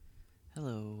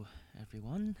Hello,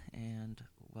 everyone, and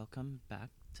welcome back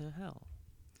to hell,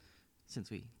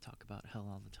 since we talk about hell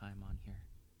all the time on here.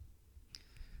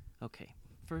 Okay,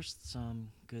 first, some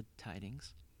good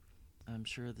tidings. I'm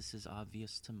sure this is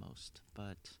obvious to most,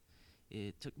 but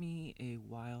it took me a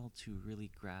while to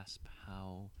really grasp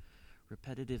how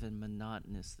repetitive and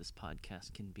monotonous this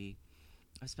podcast can be.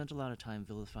 I spent a lot of time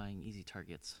vilifying easy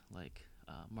targets like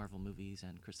Marvel movies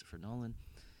and Christopher Nolan.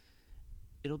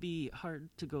 It'll be hard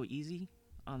to go easy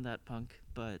on that punk,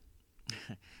 but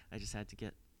I just had to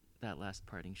get that last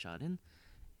parting shot in.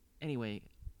 Anyway,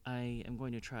 I am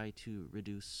going to try to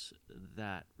reduce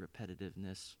that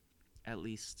repetitiveness, at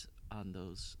least on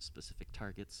those specific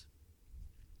targets.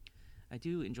 I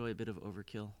do enjoy a bit of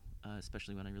overkill,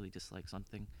 especially when I really dislike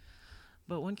something,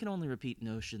 but one can only repeat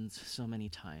notions so many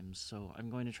times, so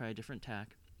I'm going to try a different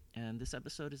tack, and this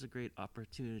episode is a great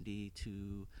opportunity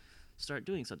to start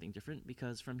doing something different,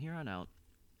 because from here on out,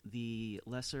 the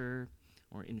lesser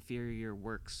or inferior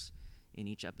works in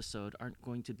each episode aren't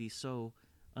going to be so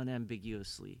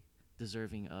unambiguously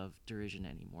deserving of derision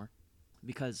anymore.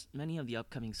 Because many of the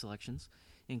upcoming selections,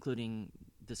 including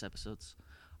this episode's,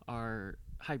 are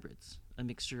hybrids, a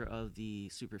mixture of the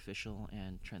superficial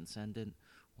and transcendent,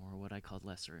 or what I called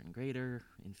lesser and greater,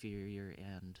 inferior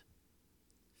and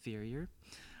inferior.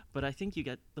 But I think you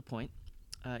get the point.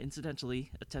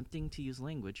 Incidentally, attempting to use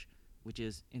language, which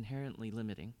is inherently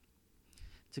limiting,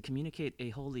 to communicate a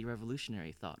wholly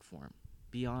revolutionary thought form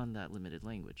beyond that limited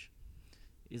language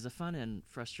is a fun and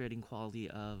frustrating quality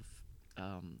of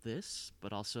this,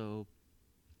 but also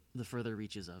the further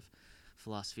reaches of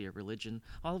philosophy or religion,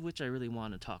 all of which I really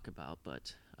want to talk about,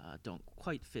 but don't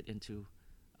quite fit into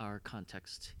our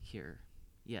context here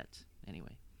yet.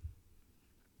 Anyway,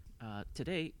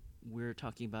 today we're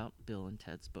talking about Bill and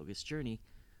Ted's Bogus Journey,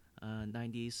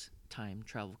 90s time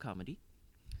travel comedy,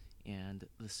 and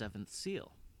The Seventh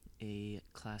Seal, a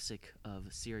classic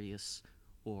of serious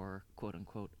or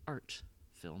quote-unquote art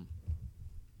film.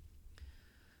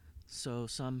 So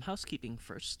some housekeeping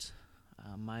first.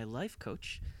 My life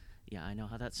coach, yeah, I know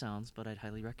how that sounds, but I'd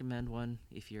highly recommend one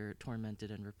if you're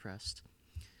tormented and repressed.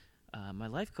 My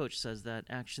life coach says that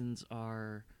actions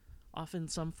are often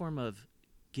some form of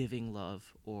giving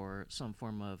love or some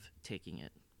form of taking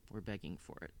it or begging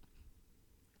for it.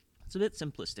 It's a bit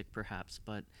simplistic, perhaps,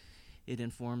 but it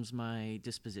informs my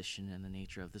disposition and the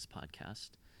nature of this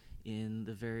podcast. In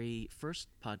the very first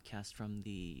podcast from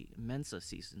the Mensa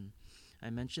season, I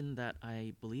mentioned that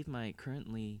I believe my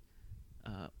currently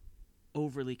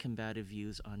overly combative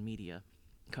views on media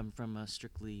come from a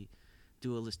strictly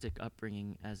dualistic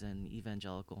upbringing as an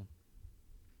evangelical.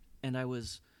 And I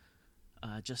was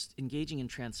just engaging in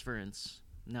transference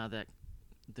now that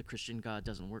the Christian God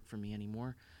doesn't work for me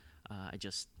anymore. I'm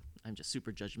just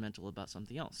super judgmental about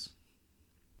something else.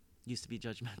 Used to be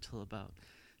judgmental about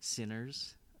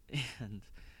sinners and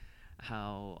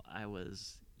how I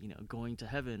was, going to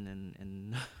heaven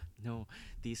and no,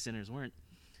 these sinners weren't.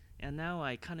 And now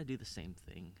I kind of do the same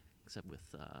thing, except with,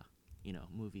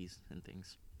 movies and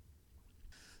things.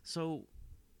 So,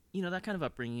 that kind of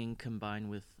upbringing combined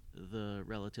with the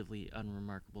relatively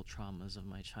unremarkable traumas of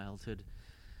my childhood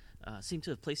seem to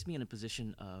have placed me in a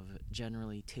position of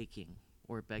generally taking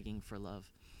or begging for love,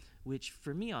 which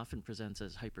for me often presents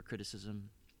as hypercriticism,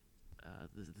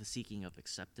 the seeking of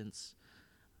acceptance,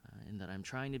 in that I'm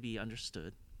trying to be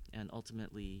understood and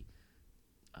ultimately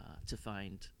to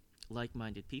find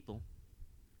like-minded people,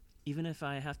 even if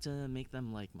I have to make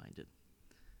them like-minded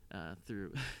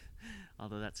through,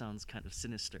 although that sounds kind of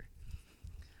sinister.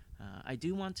 I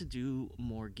do want to do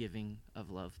more giving of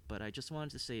love, but I just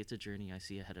wanted to say it's a journey I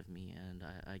see ahead of me, and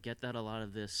I get that a lot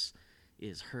of this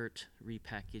is hurt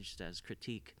repackaged as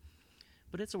critique,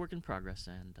 but it's a work in progress,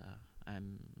 and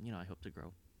I hope to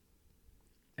grow.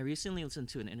 I recently listened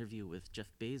to an interview with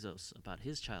Jeff Bezos about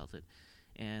his childhood,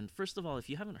 and first of all, if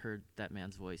you haven't heard that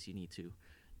man's voice, you need to.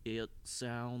 It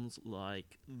sounds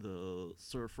like the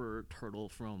surfer turtle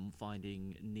from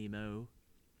Finding Nemo.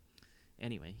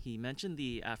 Anyway, he mentioned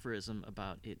the aphorism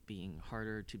about it being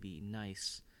harder to be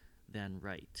nice than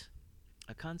right,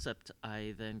 a concept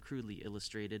I then crudely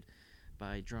illustrated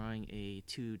by drawing a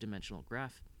two-dimensional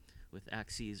graph with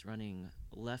axes running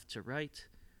left to right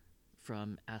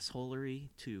from assholery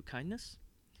to kindness,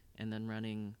 and then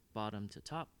running bottom to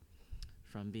top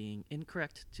from being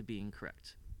incorrect to being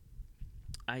correct.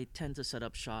 I tend to set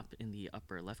up shop in the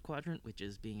upper left quadrant, which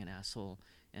is being an asshole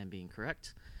and being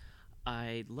correct.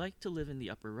 I'd like to live in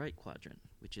the upper right quadrant,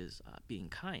 which is being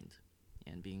kind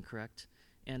and being correct.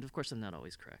 And of course, I'm not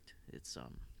always correct. It's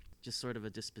just sort of a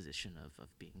disposition of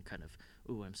being kind of,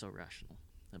 ooh, I'm so rational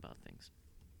about things.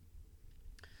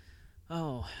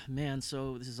 Oh, man,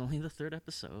 so this is only the third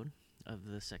episode of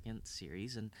the second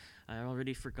series, and I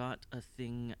already forgot a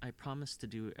thing I promised to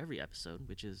do every episode,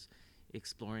 which is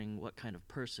exploring what kind of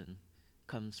person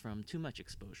comes from too much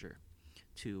exposure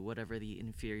to whatever the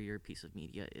inferior piece of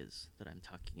media is that I'm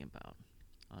talking about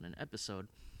on an episode.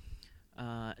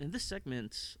 In this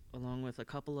segment, along with a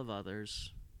couple of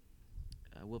others,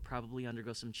 will probably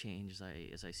undergo some change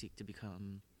as I seek to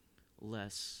become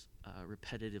less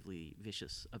repetitively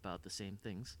vicious about the same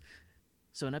things.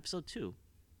 So, in episode 2,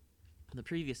 the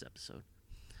previous episode,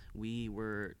 we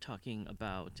were talking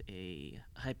about a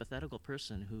hypothetical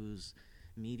person whose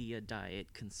media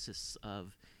diet consists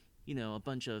of, a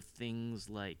bunch of things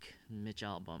like Mitch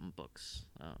Albom books.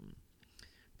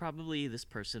 Probably this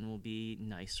person will be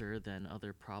nicer than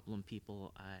other problem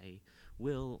people I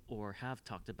will or have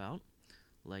talked about,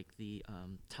 like the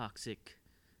toxic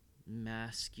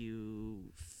mascu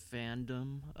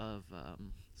fandom of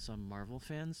some Marvel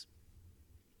fans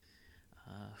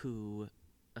who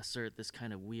assert this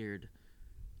kind of weird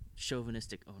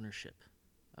chauvinistic ownership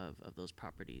of those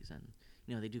properties. And,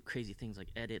 they do crazy things like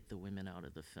edit the women out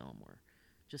of the film or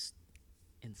just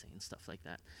insane stuff like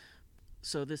that.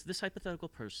 So this hypothetical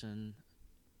person,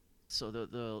 so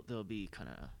they'll be kind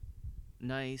of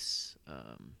nice,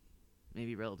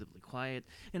 maybe relatively quiet.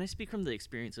 And I speak from the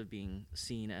experience of being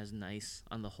seen as nice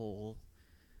on the whole,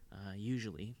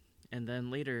 usually, and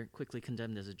then later quickly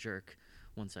condemned as a jerk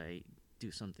once I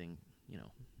do something,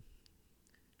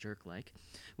 jerk-like,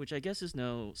 which I guess is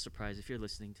no surprise if you're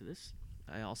listening to this.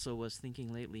 I also was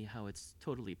thinking lately how it's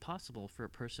totally possible for a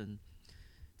person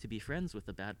to be friends with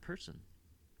a bad person.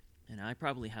 And I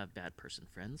probably have bad person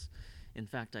friends. In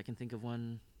fact, I can think of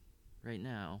one right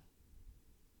now.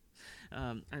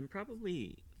 I'm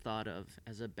probably thought of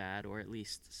as a bad or at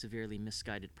least severely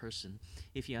misguided person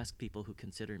if you ask people who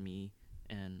consider me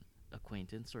an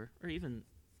acquaintance, or even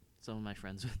some of my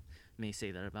friends may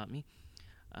say that about me.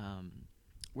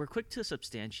 We're quick to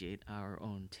substantiate our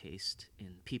own taste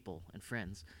in people and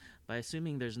friends by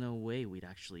assuming there's no way we'd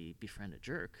actually befriend a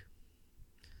jerk.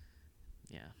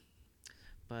 Yeah.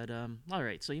 But,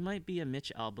 alright, so you might be a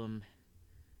Mitch Albom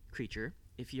creature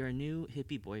if your new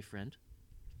hippie boyfriend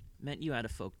met you at a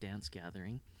folk dance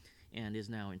gathering and is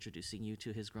now introducing you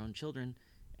to his grown children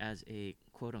as a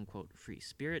quote-unquote free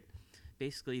spirit.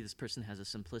 Basically, this person has a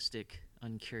simplistic,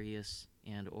 uncurious,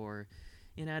 and or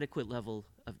inadequate level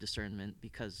of discernment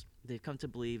because they've come to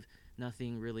believe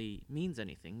nothing really means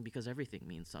anything because everything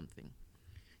means something.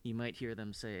 You might hear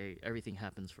them say everything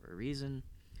happens for a reason,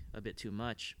 a bit too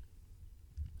much,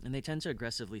 and they tend to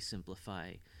aggressively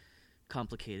simplify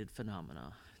complicated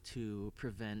phenomena to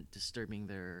prevent disturbing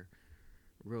their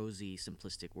rosy,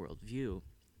 simplistic worldview.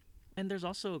 And there's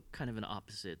also kind of an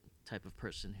opposite type of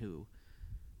person who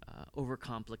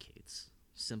overcomplicates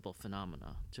simple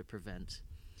phenomena to prevent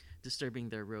disturbing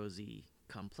their rosy,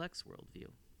 complex worldview.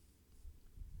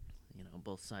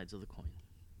 Both sides of the coin.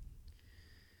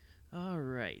 All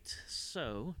right,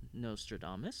 so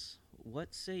Nostradamus,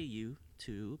 what say you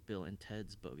to Bill and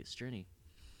Ted's Bogus Journey?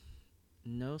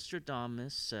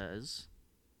 Nostradamus says,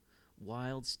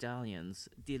 wild stallions,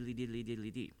 diddly diddly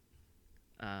diddly dee.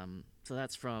 So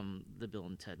that's from the Bill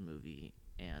and Ted movie,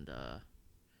 and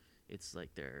it's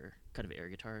like their kind of air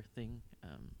guitar thing.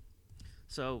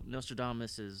 So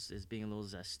Nostradamus is being a little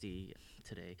zesty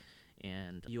today,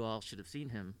 and you all should have seen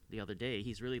him the other day.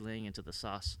 He's really laying into the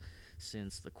sauce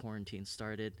since the quarantine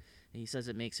started. And he says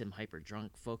it makes him hyper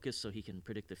drunk focused so he can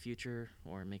predict the future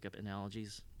or make up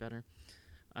analogies better.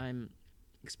 I'm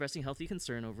expressing healthy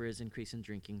concern over his increase in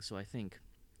drinking, so I think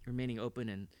remaining open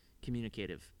and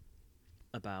communicative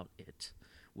about it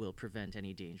will prevent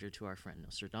any danger to our friend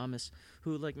Nostradamus,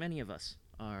 who, like many of us,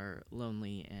 are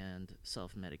lonely and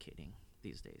self-medicating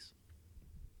these days.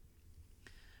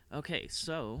 Okay,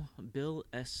 so Bill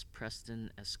S. Preston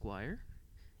Esquire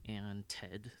and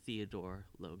Ted Theodore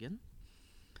Logan.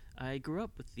 I grew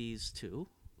up with these two,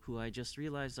 who I just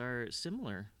realized are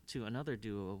similar to another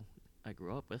duo I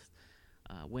grew up with,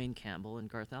 Wayne Campbell and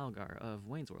Garth Algar of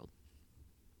Wayne's World.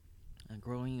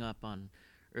 Growing up on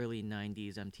early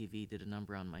 90s, MTV did a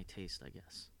number on my taste, I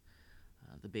guess.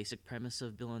 The basic premise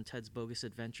of Bill and Ted's Bogus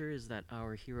Adventure is that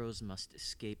our heroes must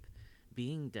escape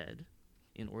being dead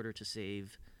in order to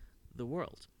save the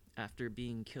world after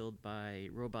being killed by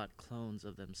robot clones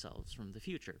of themselves from the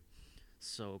future.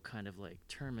 So kind of like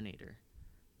Terminator.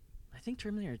 I think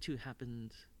Terminator 2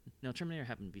 happened... No, Terminator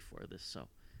happened before this, so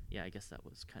yeah, I guess that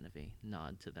was kind of a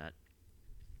nod to that.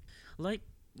 Like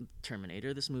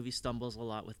Terminator, this movie stumbles a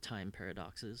lot with time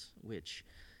paradoxes, which,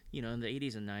 in the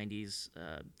 80s and 90s,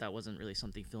 that wasn't really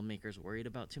something filmmakers worried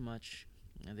about too much.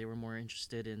 They were more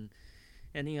interested in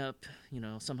ending up,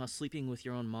 somehow sleeping with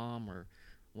your own mom or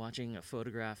watching a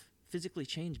photograph physically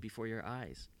change before your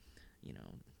eyes, you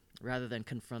know, rather than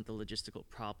confront the logistical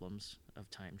problems of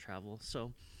time travel.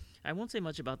 So I won't say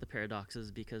much about the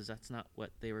paradoxes because that's not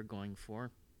what they were going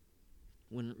for.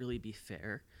 Wouldn't really be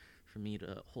fair for me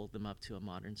to hold them up to a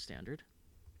modern standard.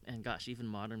 And gosh, even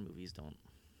modern movies don't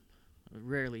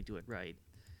rarely do it right.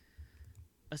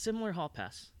 A similar hall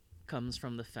pass comes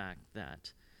from the fact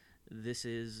that this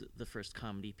is the first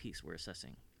comedy piece we're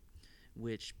assessing,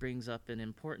 which brings up an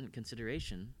important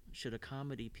consideration. Should a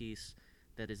comedy piece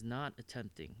that is not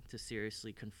attempting to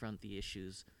seriously confront the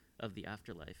issues of the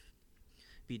afterlife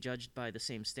be judged by the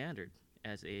same standard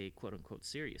as a quote-unquote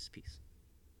serious piece?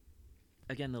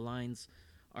 Again, the lines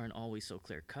aren't always so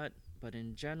clear-cut, but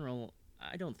in general,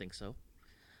 I don't think so.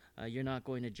 You're not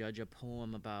going to judge a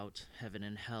poem about heaven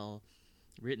and hell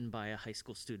written by a high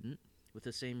school student with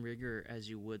the same rigor as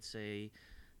you would, say,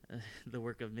 the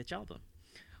work of Mitch Albom.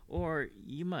 Or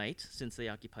you might, since they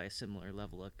occupy a similar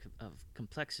level of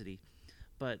complexity.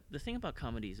 But the thing about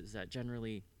comedies is that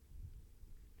generally,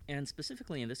 and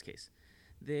specifically in this case,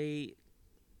 they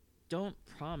don't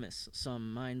promise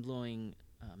some mind-blowing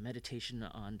meditation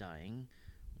on dying,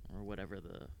 or whatever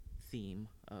the theme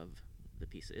of the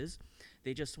piece is.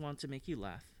 They just want to make you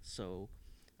laugh, so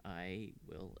I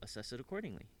will assess it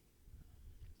accordingly.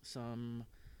 Some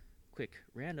quick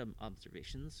random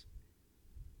observations.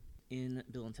 In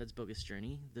Bill and Ted's Bogus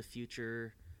Journey, the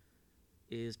future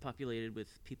is populated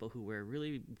with people who wear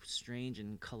really strange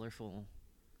and colorful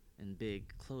and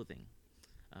big clothing.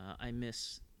 I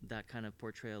miss that kind of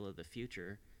portrayal of the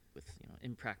future with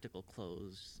impractical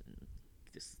clothes and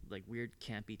this like weird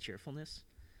campy cheerfulness,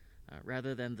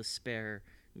 rather than the spare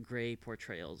gray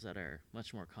portrayals that are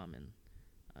much more common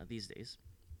these days.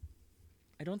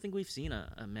 I don't think we've seen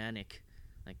a manic,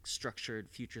 structured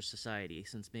future society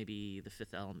since maybe The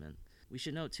Fifth Element. We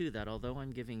should note, too, that although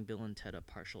I'm giving Bill and Ted a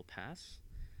partial pass,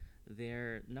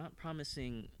 they're not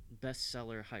promising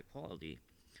bestseller high quality,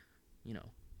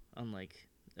 unlike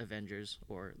Avengers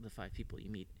or The Five People You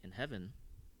Meet in Heaven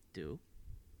do.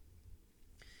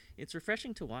 It's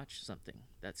refreshing to watch something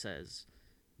that says,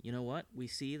 you know what, we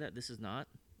see that this is not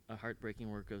a heartbreaking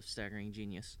work of staggering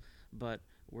genius, but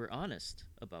we're honest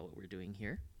about what we're doing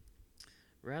here.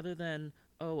 Rather than,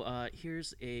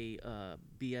 here's a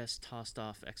BS tossed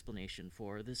off explanation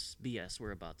for this BS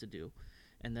we're about to do,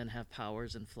 and then have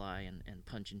powers and fly and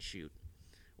punch and shoot.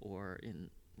 Or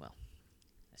I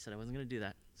said I wasn't going to do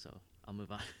that, so I'll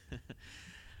move on.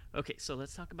 Okay, so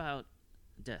let's talk about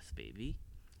death, baby.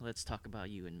 Let's talk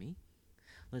about you and me.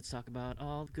 Let's talk about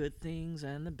all the good things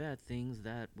and the bad things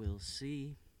that we'll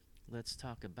see. Let's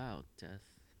talk about death.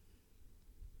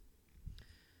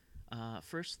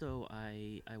 First, though,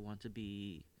 I want to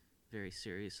be very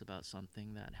serious about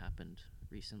something that happened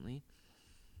recently.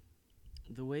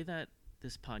 The way that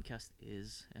this podcast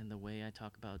is and the way I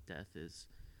talk about death is,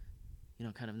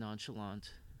 kind of nonchalant,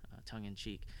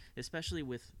 tongue-in-cheek, especially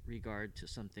with regard to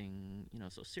something,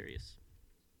 so serious.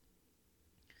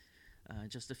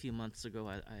 Just a few months ago,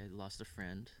 I lost a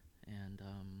friend, and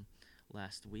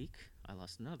last week, I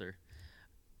lost another.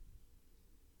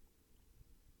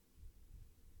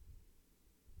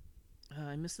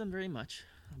 I miss them very much,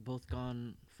 both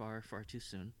gone far, far too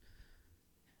soon,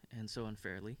 and so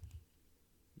unfairly.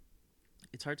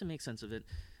 It's hard to make sense of it,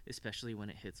 especially when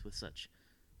it hits with such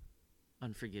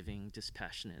unforgiving,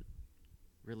 dispassionate,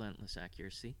 relentless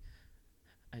accuracy.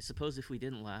 I suppose if we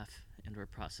didn't laugh and or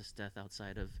process death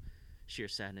outside of sheer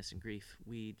sadness and grief,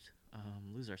 we'd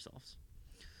lose ourselves.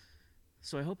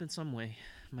 So I hope in some way,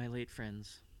 my late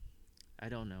friends, I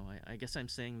don't know, I guess I'm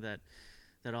saying that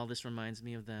all this reminds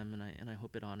me of them, and I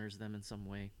hope it honors them in some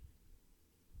way,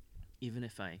 even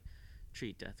if I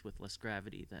treat death with less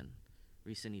gravity than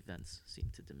recent events seem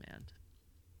to demand.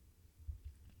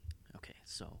 Okay,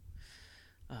 so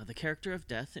the character of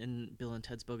Death in Bill and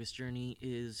Ted's Bogus Journey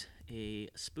is a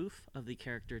spoof of the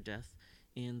character Death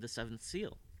in The Seventh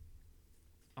Seal.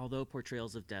 Although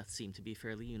portrayals of death seem to be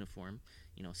fairly uniform,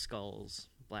 skulls,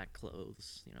 black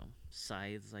clothes,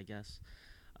 scythes, I guess,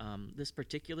 this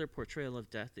particular portrayal of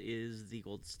death is the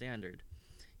gold standard.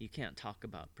 You can't talk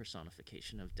about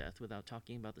personification of death without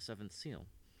talking about the Seventh Seal.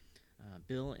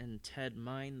 Bill and Ted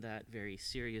mine that very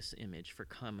serious image for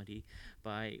comedy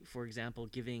by, for example,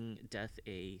 giving death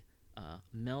a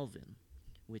Melvin,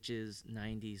 which is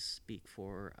 90s speak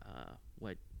for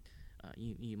what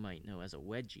you might know as a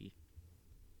wedgie,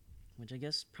 which I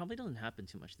guess probably doesn't happen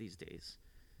too much these days.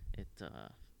 It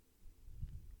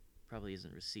probably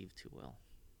isn't received too well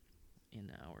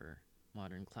in our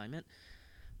modern climate.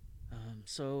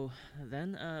 So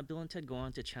then Bill and Ted go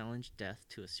on to challenge death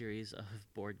to a series of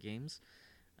board games.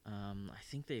 I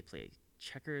think they play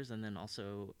checkers and then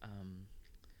also,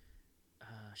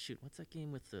 shoot, what's that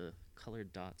game with the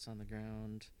colored dots on the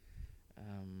ground?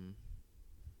 Um,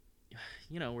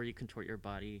 where you contort your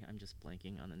body. I'm just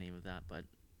blanking on the name of that, but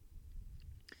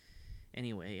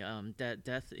anyway,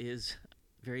 death is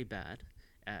very bad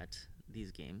at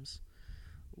these games,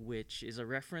 which is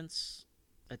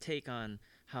a take on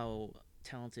how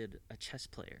talented a chess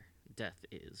player Death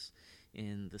is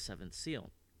in The Seventh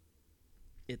Seal.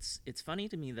 It's funny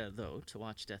to me that though to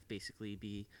watch Death basically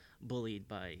be bullied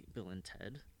by Bill and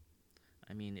Ted.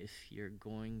 I mean, if you're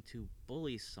going to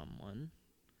bully someone,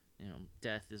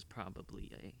 Death is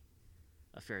probably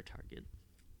a fair target.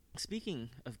 Speaking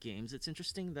of games, it's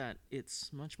interesting that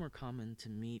it's much more common to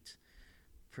meet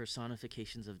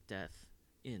personifications of death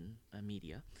in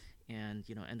media and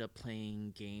end up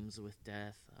playing games with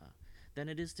death than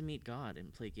it is to meet God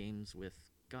and play games with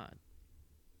God.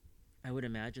 I would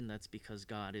imagine that's because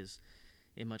God is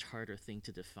a much harder thing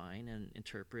to define and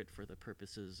interpret for the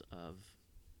purposes of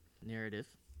narrative.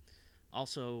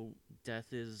 Also,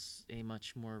 death is a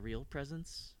much more real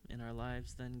presence in our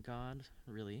lives than God,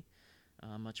 really.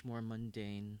 Much more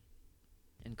mundane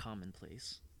and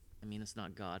commonplace. I mean, it's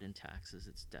not God in taxes,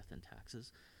 it's death in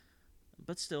taxes.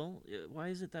 But still, why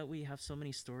is it that we have so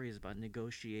many stories about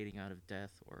negotiating out of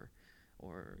death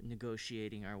or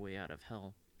negotiating our way out of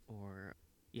hell or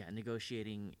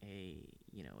negotiating a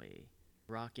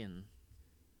rockin'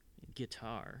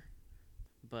 guitar,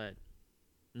 but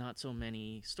not so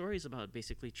many stories about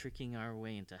basically tricking our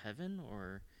way into heaven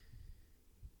or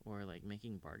like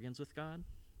making bargains with God?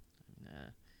 I mean,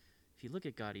 if you look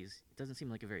at God, he doesn't seem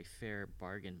like a very fair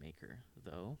bargain maker,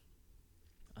 though.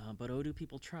 But oh, do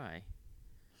people try?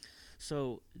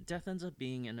 So Death ends up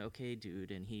being an okay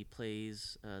dude, and he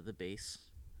plays the bass.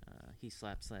 He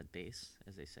slaps that bass,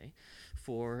 as they say,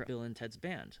 for Bill and Ted's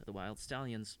band, the Wild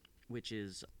Stallions, which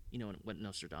is, what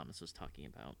Nostradamus was talking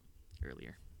about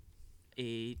earlier.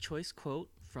 A choice quote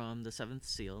from The Seventh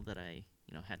Seal that I,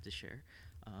 had to share.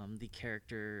 The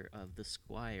character of the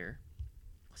Squire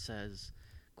says,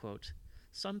 quote,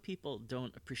 "Some people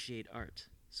don't appreciate art,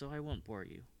 so I won't bore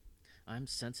you. I'm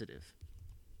sensitive."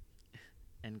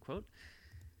 End quote.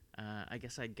 I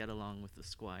guess I'd get along with the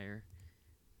Squire,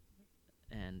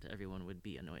 and everyone would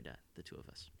be annoyed at the two of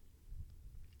us.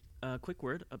 A quick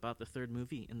word about the third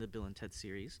movie in the Bill and Ted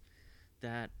series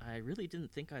that I really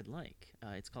didn't think I'd like.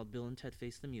 It's called Bill and Ted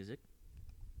Face the Music,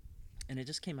 and it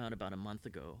just came out about a month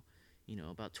ago,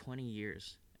 about 20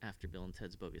 years after Bill and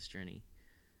Ted's Bogus Journey.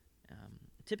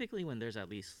 Typically when there's at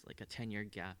least like a 10-year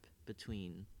gap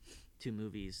between two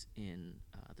movies in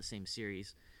the same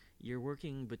series, you're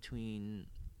working between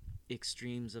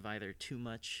extremes of either too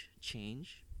much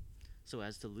change, so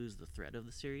as to lose the thread of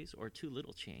the series, or too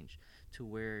little change, to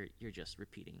where you're just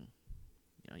repeating,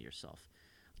 yourself.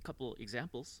 A couple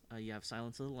examples: you have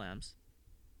Silence of the Lambs,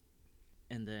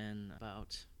 and then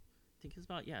about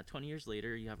 20 years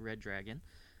later, you have Red Dragon,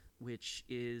 which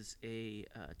is a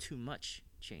too much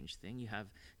change thing. You have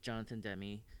Jonathan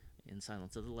Demme in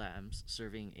Silence of the Lambs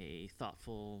serving a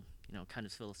thoughtful, kind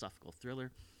of philosophical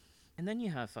thriller. And then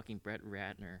you have fucking Brett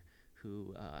Ratner,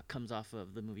 who comes off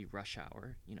of the movie Rush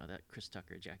Hour, that Chris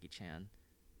Tucker, Jackie Chan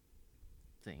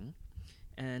thing,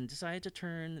 and decided to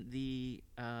turn the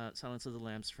Silence of the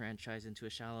Lambs franchise into a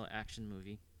shallow action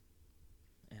movie.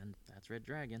 And that's Red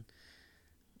Dragon.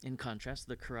 In contrast,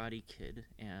 The Karate Kid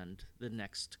and the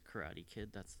next Karate Kid,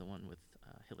 that's the one with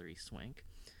Hilary Swank,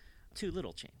 too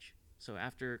little change. So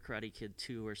after Karate Kid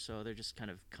 2 or so, they're just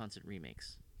kind of constant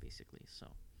remakes, basically. So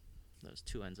those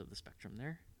two ends of the spectrum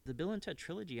there. The Bill and Ted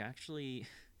trilogy actually,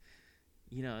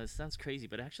 it sounds crazy,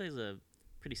 but actually has a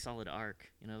pretty solid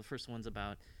arc. The first one's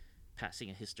about passing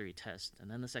a history test,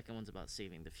 and then the second one's about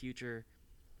saving the future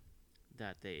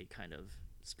that they kind of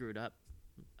screwed up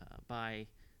by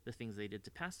the things they did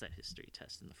to pass that history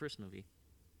test in the first movie.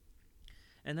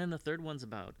 And then the third one's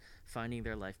about finding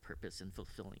their life purpose and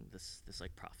fulfilling this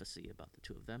like prophecy about the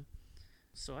two of them.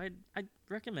 So I'd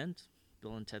recommend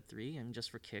Bill and Ted 3, and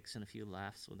just for kicks and a few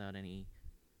laughs without any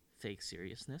fake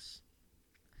seriousness.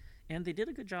 And they did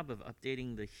a good job of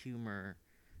updating the humor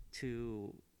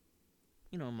to,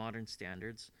 modern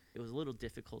standards. It was a little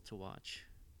difficult to watch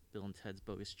Bill and Ted's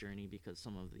Bogus Journey because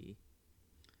some of the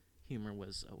humor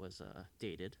was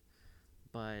dated.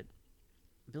 But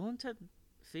Bill and Ted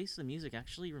Face the Music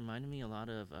actually reminded me a lot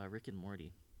of Rick and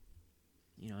Morty.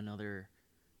 Another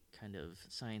kind of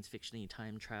science fiction-y,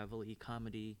 time travel-y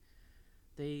comedy.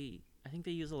 I think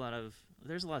they use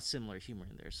there's a lot of similar humor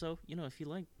in there. So, if you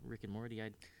like Rick and Morty,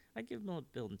 I'd I'd give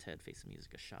Bill and Ted Face the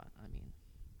Music a shot. I mean,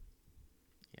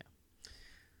 yeah.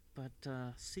 But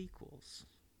sequels.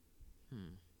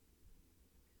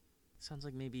 Sounds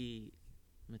like maybe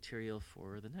material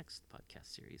for the next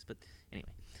podcast series. But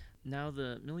anyway, now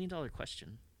the $1,000,000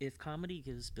 question. If comedy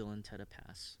gives Bill and Ted a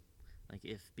pass, like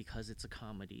if because it's a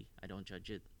comedy, I don't judge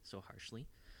it so harshly,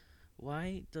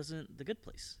 why doesn't The Good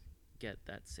Place get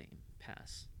that same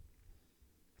pass?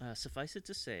 Suffice it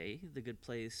to say, The Good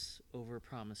Place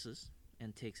overpromises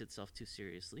and takes itself too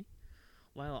seriously,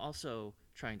 while also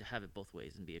trying to have it both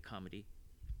ways and be a comedy.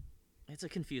 It's a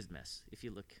confused mess if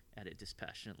you look at it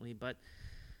dispassionately, but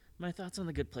my thoughts on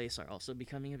The Good Place are also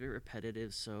becoming a bit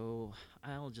repetitive, so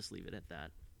I'll just leave it at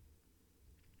that.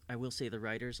 I will say the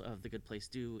writers of The Good Place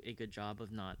do a good job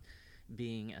of not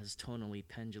being as tonally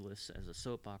pendulous as a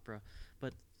soap opera,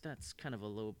 but that's kind of a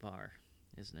low bar,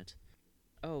 isn't it?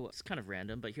 Oh, it's kind of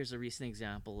random, but here's a recent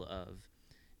example of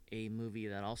a movie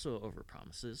that also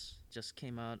overpromises. Just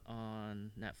came out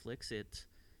on Netflix. It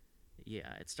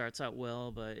starts out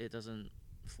well, but it doesn't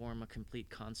form a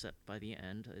complete concept by the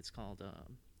end. It's called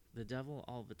The Devil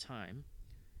All the Time.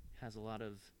 Has a lot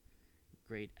of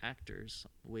great actors,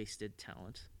 wasted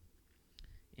talent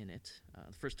in it.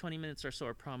 The first 20 minutes or so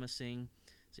are promising.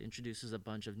 It introduces a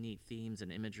bunch of neat themes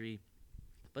and imagery,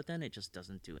 but then it just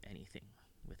doesn't do anything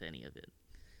with any of it.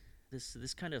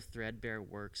 This kind of threadbare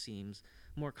work seems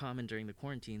more common during the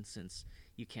quarantine since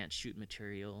you can't shoot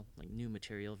material, like new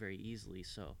material, very easily,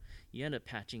 so you end up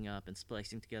patching up and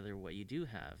splicing together what you do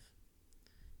have.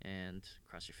 And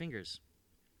cross your fingers,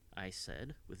 I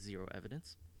said, with zero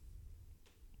evidence.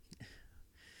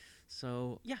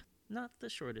 So, yeah, not the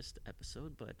shortest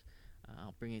episode, but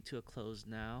I'll bring it to a close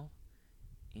now.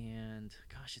 And,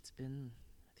 gosh, I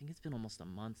think it's been almost a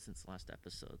month since the last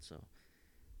episode, so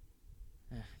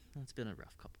it's been a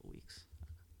rough couple of weeks.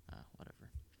 Whatever.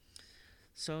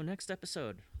 So next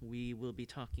episode, we will be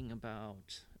talking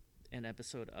about an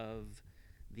episode of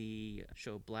the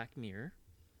show Black Mirror,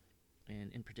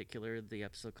 and in particular, the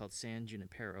episode called San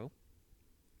Junipero,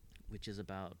 which is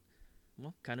about,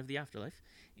 well, kind of the afterlife.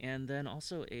 And then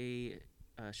also a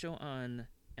show on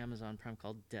Amazon Prime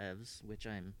called Devs, which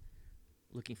I'm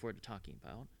looking forward to talking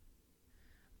about.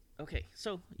 Okay,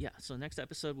 so next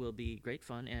episode will be great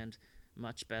fun and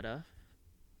much better,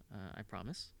 I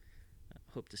promise.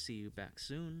 Hope to see you back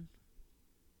soon.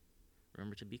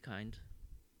 Remember to be kind,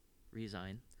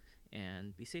 resign,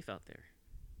 and be safe out there.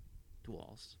 To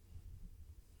alls.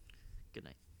 Good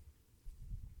night.